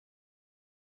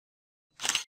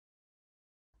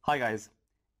Hi guys,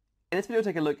 in this video we'll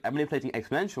take a look at manipulating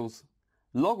exponentials,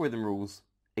 logarithm rules,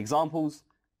 examples,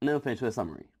 and then we'll finish with a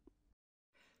summary.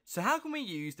 So how can we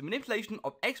use the manipulation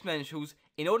of exponentials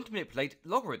in order to manipulate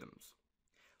logarithms?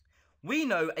 We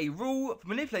know a rule for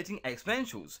manipulating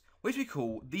exponentials, which we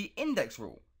call the index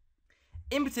rule.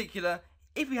 In particular,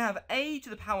 if we have a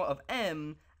to the power of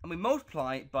m and we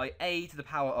multiply by a to the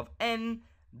power of n,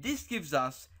 this gives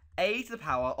us a to the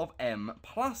power of m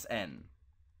plus n.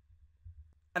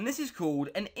 And this is called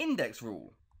an index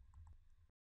rule.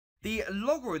 The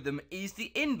logarithm is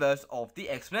the inverse of the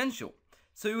exponential,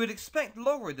 so we would expect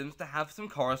logarithms to have some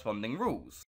corresponding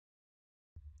rules.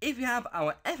 If we have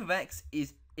our f of x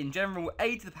is in general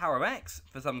a to the power of x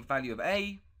for some value of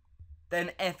a,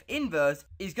 then f inverse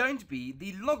is going to be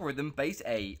the logarithm base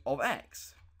a of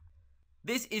x.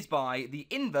 This is by the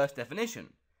inverse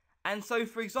definition, and so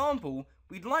for example,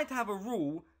 we'd like to have a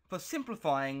rule for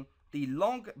simplifying the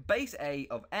log base a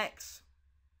of x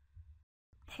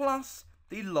plus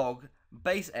the log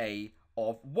base a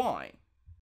of y.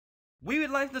 We would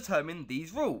like to determine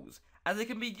these rules, as they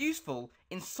can be useful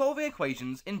in solving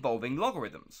equations involving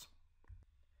logarithms.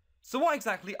 So what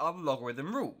exactly are the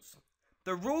logarithm rules?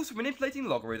 The rules for manipulating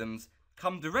logarithms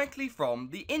come directly from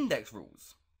the index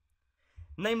rules.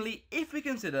 Namely, if we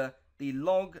consider the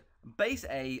log base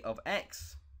a of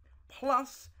x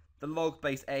plus the log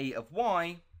base a of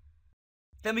y,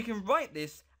 then we can write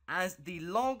this as the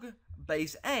log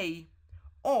base a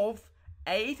of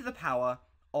a to the power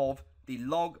of the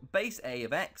log base a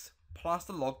of x plus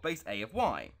the log base a of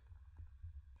y.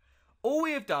 All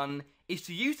we have done is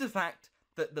to use the fact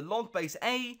that the log base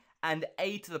a and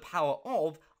a to the power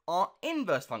of are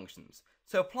inverse functions,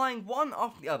 so applying one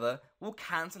after the other will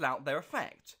cancel out their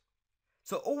effect.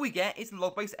 So all we get is the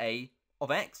log base a of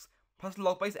x plus the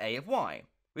log base a of y,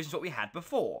 which is what we had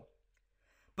before.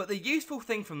 But the useful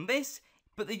thing from this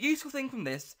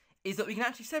is that we can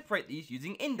actually separate these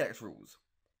using index rules.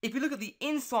 If we look at the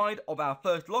inside of our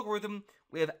first logarithm,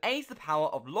 we have a to the power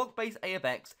of log base a of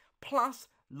x plus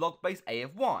log base a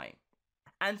of y.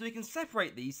 And so we can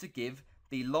separate these to give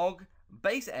the log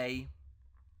base a,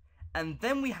 and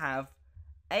then we have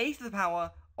a to the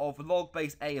power of log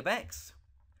base a of x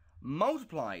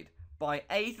multiplied by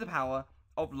a to the power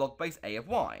of log base a of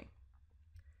y.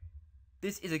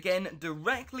 This is again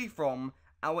directly from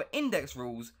our index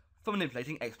rules for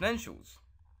manipulating exponentials.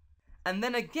 And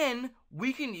then again,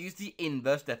 we can use the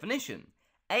inverse definition.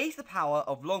 A to the power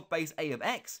of log base a of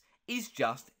x is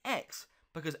just x,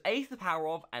 because a to the power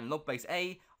of and log base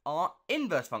a are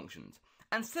inverse functions.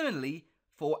 And similarly,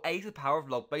 for a to the power of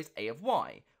log base a of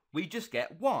y, we just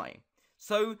get y.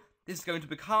 So this is going to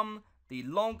become the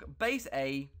log base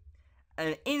a,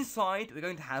 and inside we're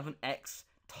going to have an x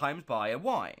times by a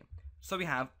y. So we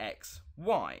have x,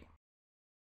 y.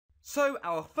 So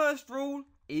our first rule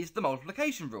is the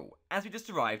multiplication rule, as we just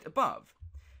derived above.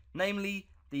 Namely,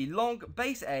 the log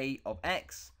base a of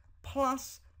x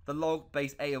plus the log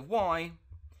base a of y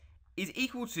is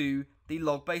equal to the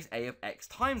log base a of x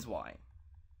times y.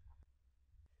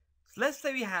 So let's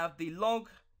say we have the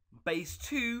log base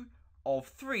 2 of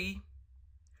 3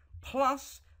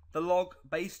 plus the log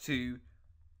base 2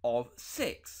 of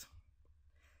 6.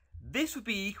 This would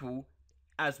be equal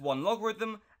as one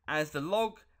logarithm as the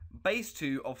log base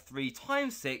 2 of 3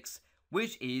 times 6,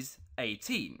 which is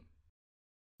 18.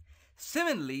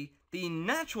 Similarly, the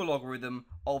natural logarithm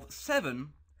of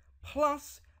 7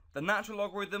 plus the natural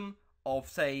logarithm of,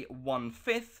 say,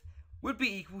 1/5 would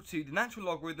be equal to the natural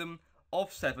logarithm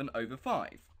of 7 over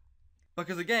 5.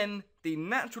 Because again, the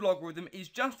natural logarithm is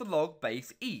just the log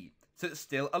base e, so it's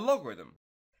still a logarithm.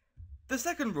 The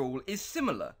second rule is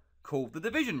similar, called the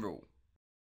division rule.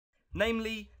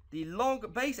 Namely, the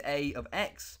log base a of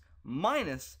x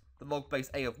minus the log base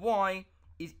a of y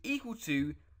is equal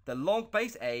to the log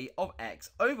base a of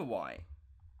x over y.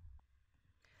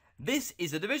 This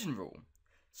is a division rule.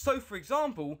 So for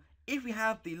example, if we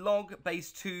have the log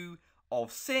base 2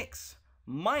 of 6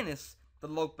 minus the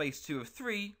log base 2 of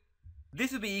 3,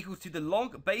 this would be equal to the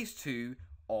log base 2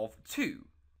 of 2,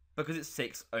 because it's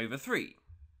 6 over 3.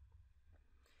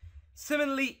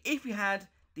 Similarly, if we had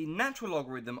the natural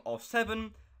logarithm of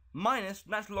 7 minus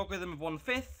natural logarithm of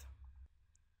 1/5,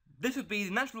 this would be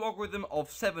the natural logarithm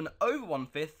of 7 over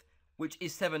 1/5, which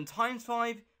is 7 times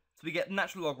 5, so we get the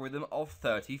natural logarithm of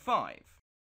 35.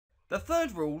 The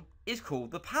third rule is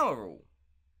called the power rule.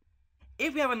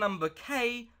 If we have a number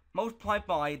k multiplied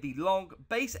by the log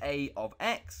base a of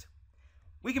x,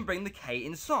 we can bring the k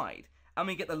inside, and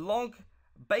we get the log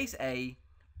base a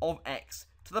of x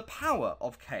to the power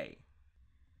of k.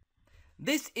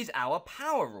 This is our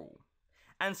power rule.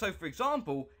 And so, for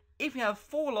example, if we have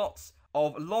 4 lots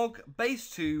of log base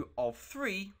 2 of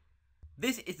 3,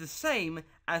 this is the same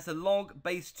as the log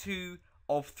base 2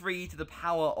 of 3 to the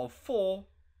power of 4,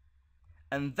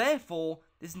 and therefore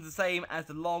this is the same as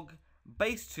the log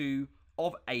base 2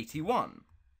 of 81.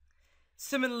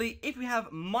 Similarly, if we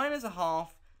have minus a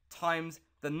half times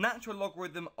the natural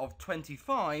logarithm of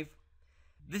 25,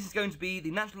 this is going to be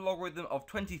the natural logarithm of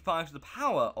 25 to the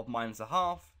power of minus a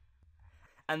half,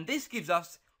 and this gives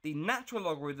us the natural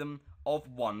logarithm of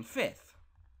 1/5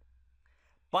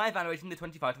 by evaluating the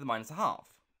 25 to the minus a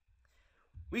half.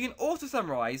 We can also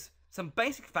summarise some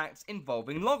basic facts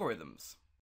involving logarithms.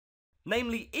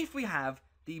 Namely, if we have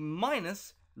the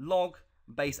minus log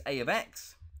base a of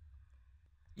x,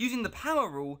 using the power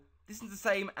rule, this is the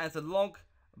same as the log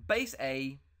base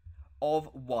a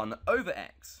of 1 over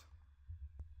x,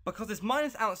 because this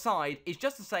minus outside is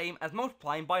just the same as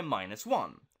multiplying by minus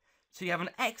 1. So you have an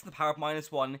x to the power of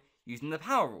minus 1 using the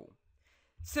power rule.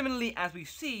 Similarly, as we've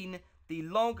seen, the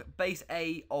log base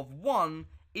a of 1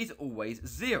 is always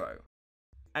 0.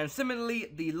 And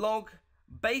similarly, the log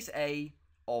base a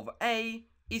of a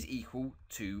is equal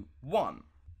to 1.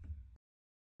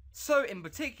 So in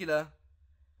particular,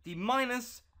 the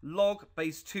minus log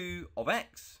base 2 of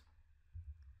x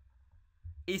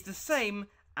is the same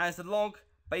as the log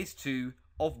base 2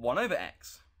 of 1 over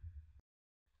x.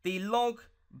 The log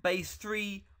base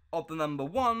 3 of the number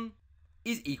 1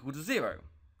 is equal to 0.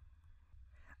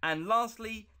 And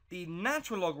lastly, the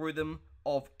natural logarithm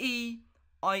of e,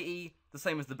 i.e. the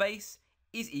same as the base,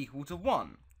 is equal to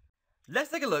 1. Let's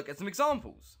take a look at some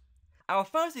examples. Our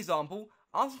first example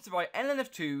asks us to write ln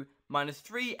of 2 minus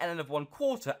 3 ln of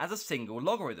 1/4 as a single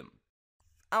logarithm.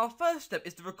 Our first step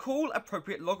is to recall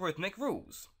appropriate logarithmic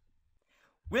rules.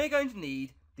 We're going to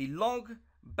need the log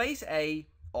base a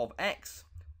of x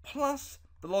plus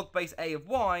the log base a of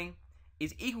y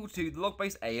is equal to the log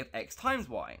base a of x times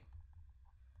y.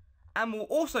 And we'll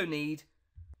also need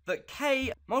that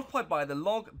k multiplied by the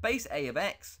log base a of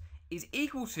x is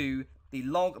equal to the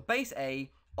log base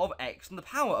a of x to the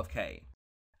power of k.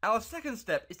 Our second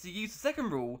step is to use the second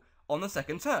rule on the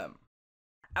second term.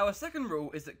 Our second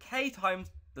rule is that k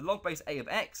times the log base a of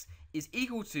x is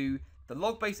equal to the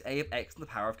log base a of x to the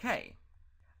power of k.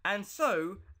 And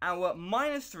so our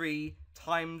minus 3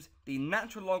 times the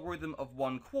natural logarithm of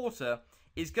 1/4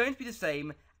 is going to be the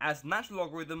same as natural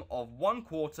logarithm of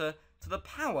 1/4 to the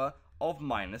power of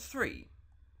minus 3.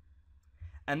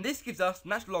 And this gives us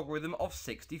natural logarithm of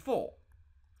 64.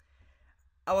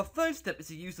 Our third step is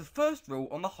to use the first rule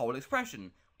on the whole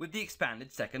expression with the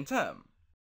expanded second term.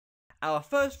 Our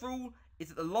first rule is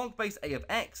that the log base a of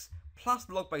x plus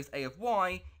the log base a of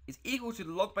y is equal to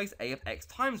the log base a of x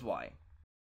times y.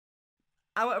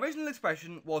 Our original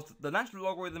expression was the natural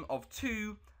logarithm of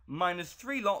 2 minus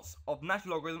 3 lots of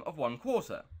natural logarithm of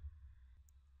 1/4.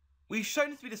 We've shown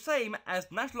this to be the same as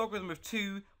the natural logarithm of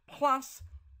 2 plus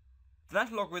the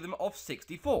natural logarithm of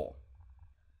 64,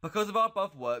 because of our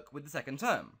above work with the second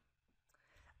term.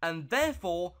 And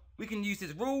therefore, we can use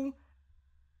this rule,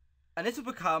 and this will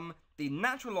become the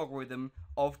natural logarithm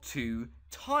of 2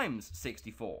 times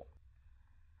 64.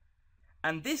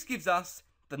 And this gives us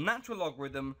the natural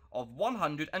logarithm of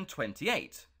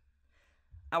 128.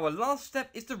 Our last step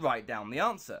is to write down the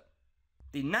answer.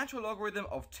 The natural logarithm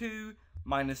of 2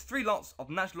 minus 3 lots of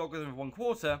natural logarithm of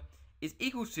 1/4 is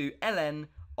equal to ln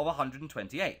of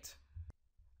 128.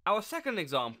 Our second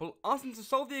example asks us to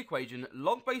solve the equation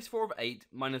log base 4 of 8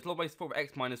 minus log base 4 of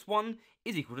x minus 1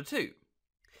 is equal to 2.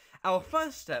 Our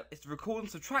first step is to recall the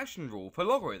subtraction rule for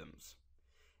logarithms,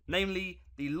 namely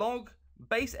the log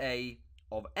base a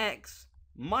of x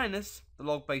minus the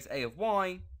log base a of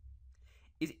y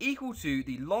is equal to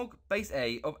the log base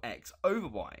a of x over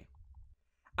y.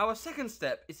 Our second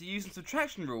step is to use the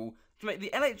subtraction rule to make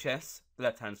the LHS, the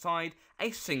left-hand side,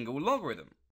 a single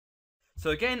logarithm. So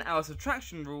again, our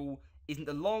subtraction rule isn't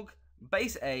the log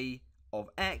base a of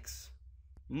x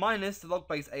minus the log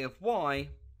base a of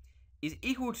y is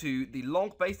equal to the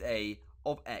log base a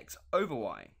of x over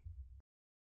y.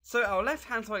 So our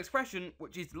left-hand side expression,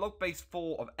 which is the log base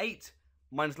 4 of 8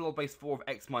 minus log base 4 of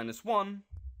x minus 1,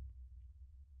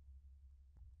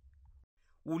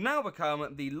 will now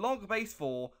become the log base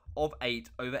 4 of 8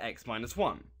 over x minus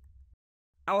 1.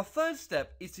 Our third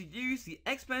step is to use the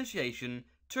exponentiation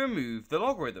to remove the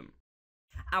logarithm.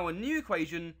 Our new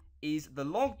equation is the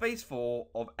log base 4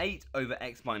 of 8 over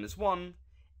x minus 1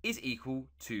 is equal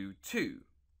to 2,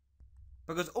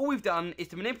 because all we've done is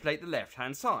to manipulate the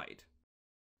left-hand side.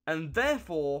 And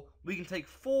therefore, we can take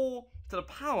 4 to the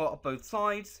power of both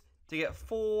sides to get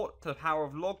 4 to the power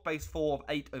of log base 4 of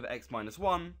 8 over x minus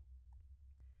 1.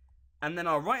 And then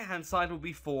our right-hand side will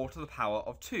be 4 to the power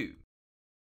of 2.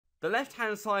 The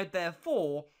left-hand side,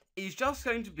 therefore, is just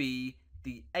going to be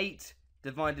the 8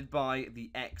 divided by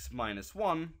the x minus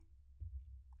 1,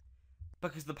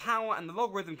 because the power and the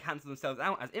logarithm cancel themselves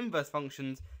out as inverse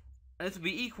functions, and this will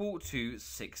be equal to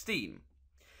 16.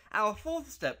 Our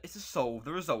fourth step is to solve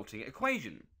the resulting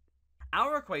equation.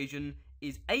 Our equation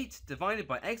is 8 divided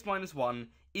by x minus 1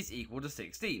 is equal to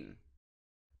 16.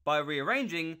 By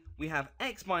rearranging, we have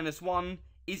x minus 1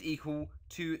 is equal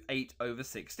to 8 over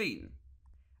 16.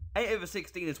 8 over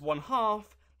 16 is 1/2,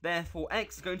 therefore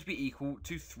x is going to be equal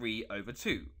to 3 over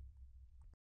 2.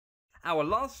 Our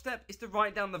last step is to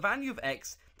write down the value of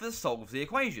x that solves the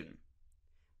equation.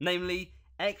 Namely,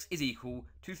 x is equal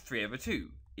to 3 over 2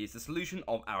 is the solution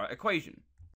of our equation.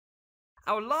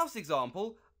 Our last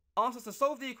example asks us to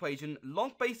solve the equation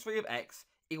log base 3 of x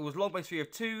equals log base 3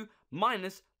 of 2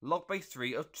 minus log base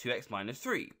 3 of 2x minus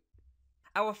 3.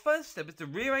 Our first step is to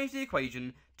rearrange the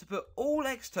equation to put all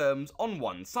x terms on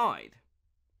one side.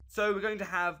 So we're going to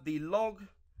have the log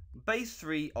base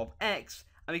 3 of x,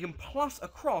 and we can plus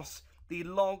across the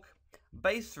log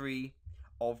base 3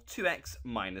 of 2x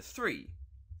minus 3.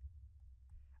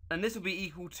 And this will be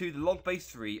equal to the log base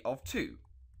 3 of 2.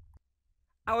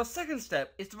 Our second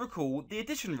step is to recall the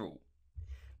addition rule.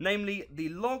 Namely, the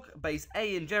log base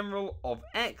a in general of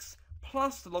x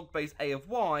plus the log base a of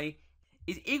y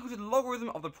is equal to the logarithm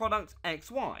of the product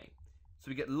xy. So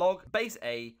we get log base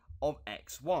a of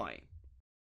xy.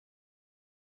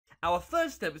 Our third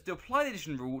step is to apply the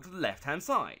addition rule to the left-hand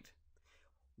side.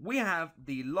 We have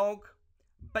the log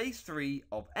base 3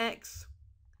 of x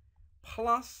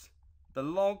plus the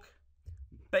log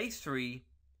base 3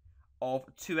 of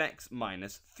 2x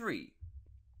minus 3.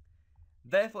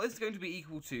 Therefore, this is going to be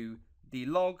equal to the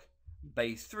log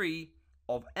base 3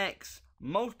 of x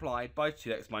multiplied by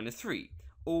 2x minus 3,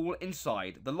 all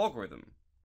inside the logarithm.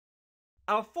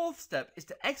 Our fourth step is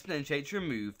to exponentiate to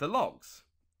remove the logs.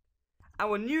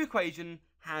 Our new equation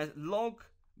has log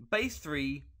base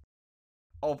 3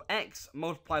 of x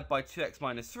multiplied by 2x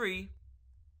minus 3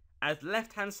 as the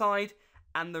left-hand side,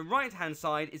 and the right-hand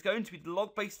side is going to be the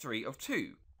log base 3 of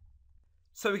 2.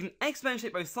 So we can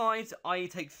exponentiate both sides, i.e.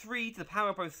 take 3 to the power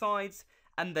of both sides,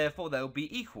 and therefore they'll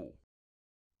be equal.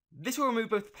 This will remove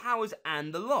both the powers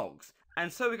and the logs,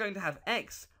 and so we're going to have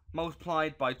x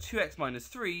multiplied by 2x minus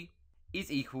 3 is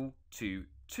equal to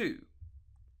 2.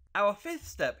 Our fifth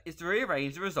step is to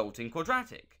rearrange the resulting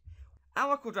quadratic.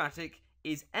 Our quadratic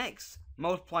is x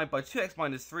multiplied by 2x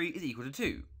minus 3 is equal to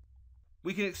 2.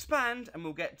 We can expand and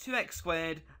we'll get 2x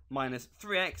squared minus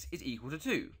 3x is equal to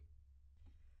 2.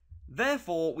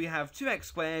 Therefore, we have 2x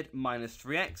squared minus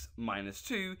 3x minus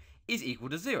 2 is equal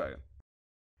to 0.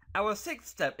 Our sixth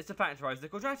step is to factorise the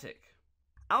quadratic.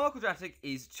 Our quadratic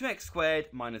is 2x squared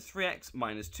minus 3x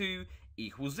minus 2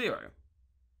 equals 0.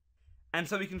 And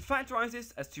so we can factorise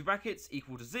this as 2 brackets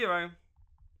equal to 0.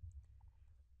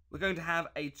 We're going to have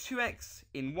a 2x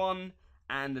in one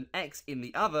and an x in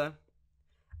the other.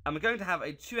 And we're going to have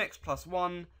a 2x plus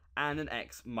 1 and an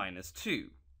x minus 2.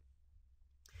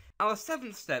 Our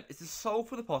seventh step is to solve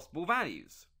for the possible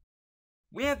values.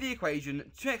 We have the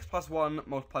equation 2x plus 1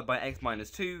 multiplied by x minus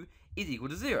 2 is equal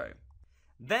to 0.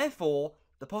 Therefore,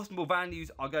 the possible values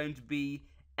are going to be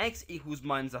x equals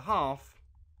minus 1/2,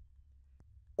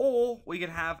 or we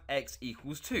can have x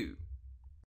equals 2.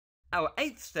 Our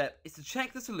eighth step is to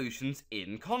check the solutions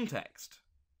in context.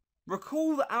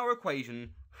 Recall that our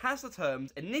equation has the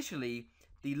terms initially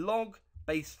the log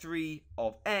base 3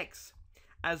 of x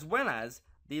as well as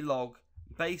the log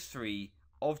base 3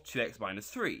 of 2x minus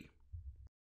 3.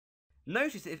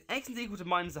 Notice that if x is equal to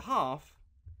minus 1/2,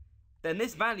 then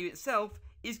this value itself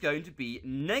is going to be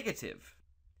negative.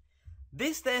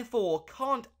 This therefore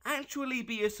can't actually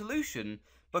be a solution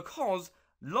because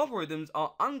logarithms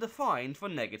are undefined for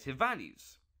negative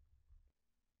values.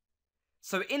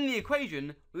 So in the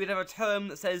equation, we would have a term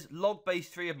that says log base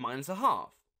 3 of minus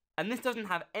 1/2, and this doesn't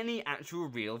have any actual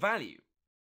real value.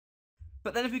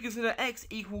 But then if we consider x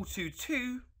equal to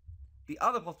 2, the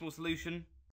other possible solution,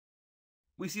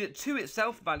 we see that 2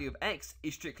 itself, the value of x,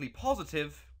 is strictly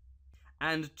positive,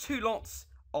 and 2 lots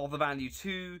of the value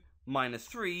 2 minus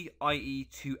 3, i.e.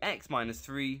 2x minus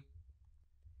 3,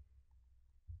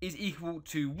 is equal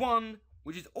to 1,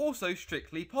 which is also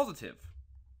strictly positive.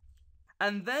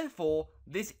 And therefore,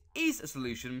 this is a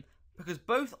solution because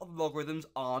both of the logarithms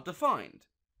are defined.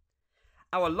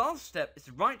 Our last step is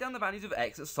to write down the values of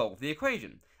x that solve the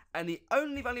equation, and the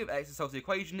only value of x that solves the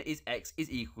equation is x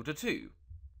is equal to 2.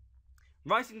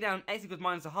 Writing down x equals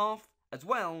minus 1/2 as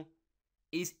well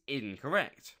is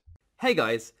incorrect. Hey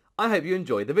guys, I hope you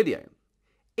enjoyed the video.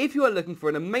 If you are looking for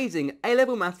an amazing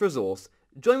A-level maths resource,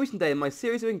 join me today in my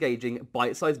series of engaging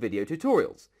bite-sized video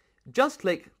tutorials. just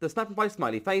click the SnapRevise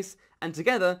smiley face and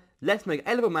together let's make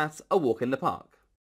A-level maths a walk in the park.